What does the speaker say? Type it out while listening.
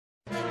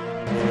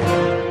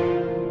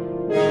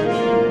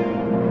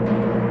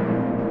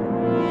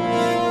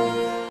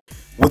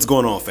What's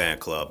going on, fan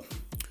club?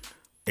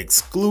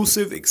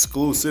 Exclusive.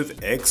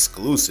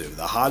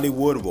 The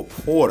Hollywood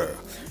Reporter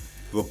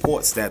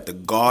reports that the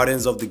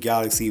Guardians of the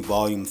Galaxy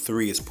Volume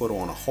 3 is put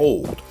on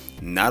hold.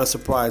 Not a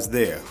surprise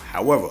there.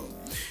 However,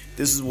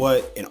 this is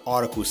what an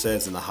article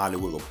says in the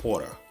Hollywood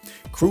Reporter.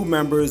 Crew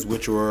members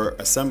which were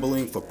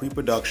assembling for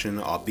pre-production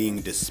are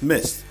being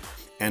dismissed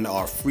and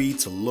are free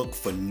to look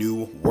for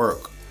new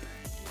work.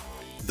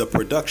 The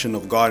production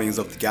of Guardians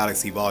of the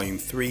Galaxy Volume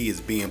 3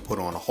 is being put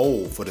on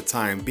hold for the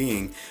time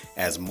being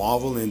as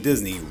Marvel and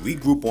Disney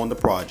regroup on the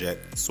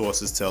project,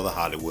 sources tell the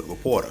Hollywood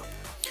Reporter.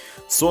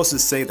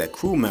 Sources say that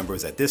crew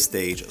members at this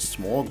stage, a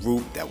small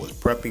group that was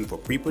prepping for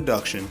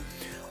pre-production,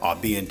 are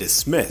being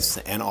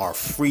dismissed and are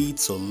free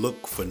to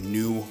look for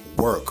new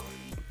work.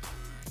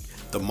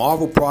 The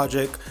Marvel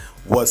project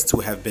was to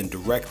have been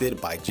directed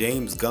by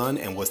James Gunn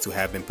and was to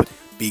have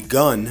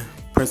begun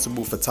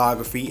principal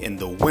photography in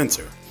the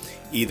winter,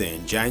 either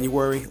in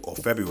January or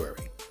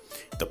February.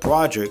 The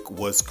project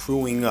was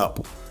crewing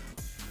up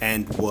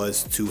and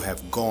was to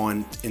have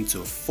gone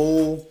into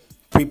full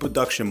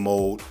pre-production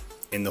mode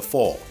in the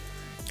fall.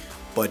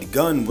 But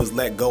Gunn was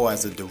let go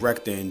as a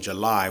director in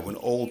July when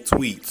old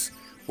tweets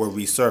were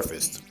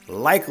resurfaced,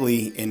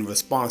 likely in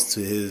response to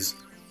his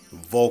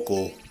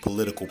vocal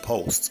political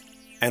posts.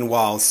 And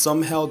while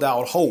some held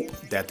out hope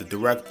that the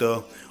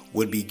director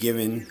would be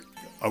given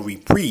a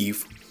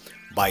reprieve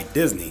by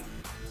Disney,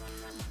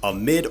 a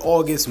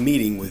mid-August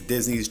meeting with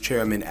Disney's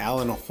chairman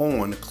Alan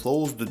Horn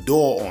closed the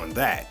door on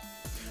that.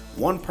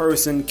 One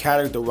person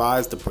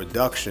characterized the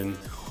production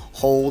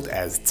hold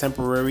as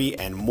temporary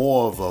and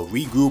more of a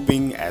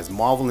regrouping as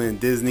Marvel and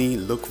Disney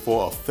look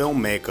for a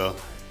filmmaker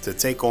to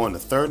take on the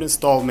third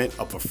installment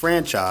of a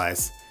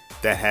franchise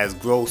that has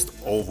grossed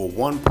over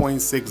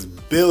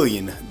 $1.6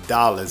 billion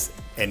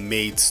and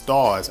made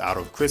stars out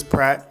of Chris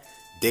Pratt,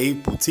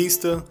 Dave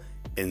Bautista,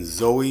 and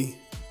Zoe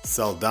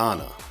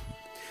Saldana.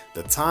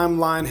 The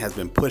timeline has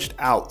been pushed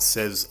out,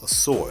 says a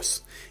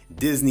source.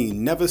 Disney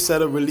never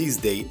set a release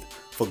date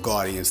for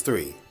Guardians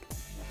 3.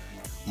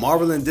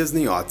 Marvel and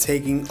Disney are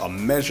taking a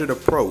measured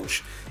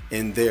approach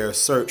in their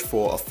search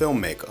for a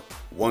filmmaker.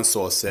 One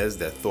source says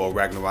that Thor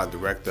Ragnarok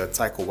director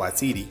Taika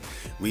Waititi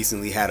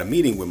recently had a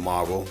meeting with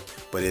Marvel,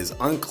 but it is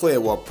unclear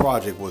what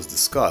project was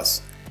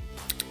discussed,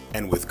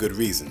 and with good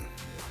reason.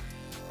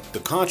 The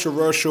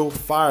controversial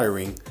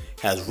firing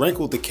has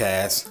rankled the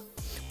cast,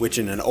 which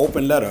in an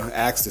open letter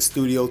asked the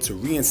studio to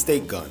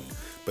reinstate Gunn.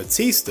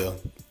 Bautista,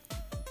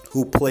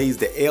 who plays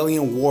the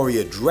alien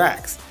warrior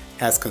Drax,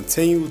 has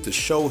continued to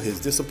show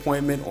his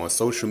disappointment on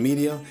social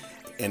media,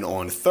 and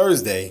on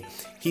Thursday,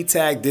 he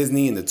tagged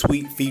Disney in the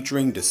tweet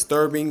featuring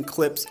disturbing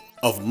clips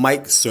of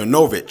Mike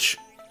Cernovich,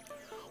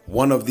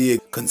 one of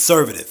the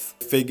conservative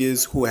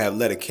figures who have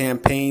led a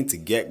campaign to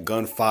get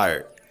Gunn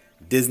fired.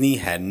 Disney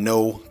had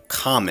no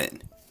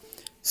comment.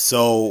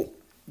 So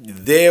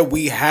there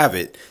we have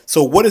it.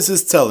 So what is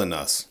this telling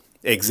us?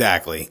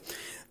 Exactly.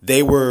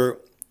 They were,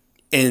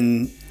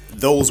 in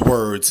those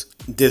words,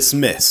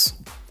 dismissed.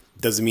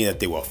 Does it mean that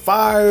they were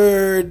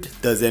fired?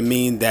 Does it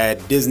mean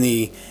that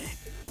Disney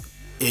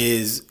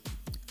is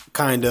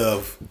kind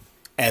of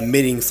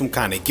admitting some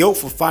kind of guilt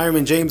for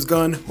firing James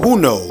Gunn? Who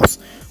knows?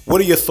 What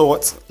are your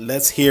thoughts?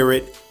 Let's hear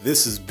it.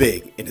 This is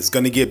big and it's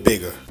going to get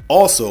bigger.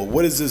 Also,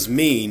 what does this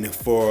mean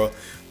for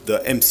the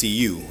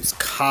MCU's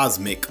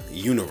cosmic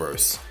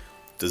universe?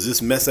 Does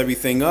this mess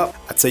everything up?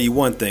 I tell you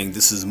one thing,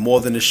 this is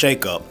more than a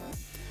shakeup.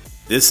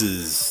 This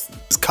is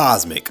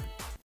cosmic.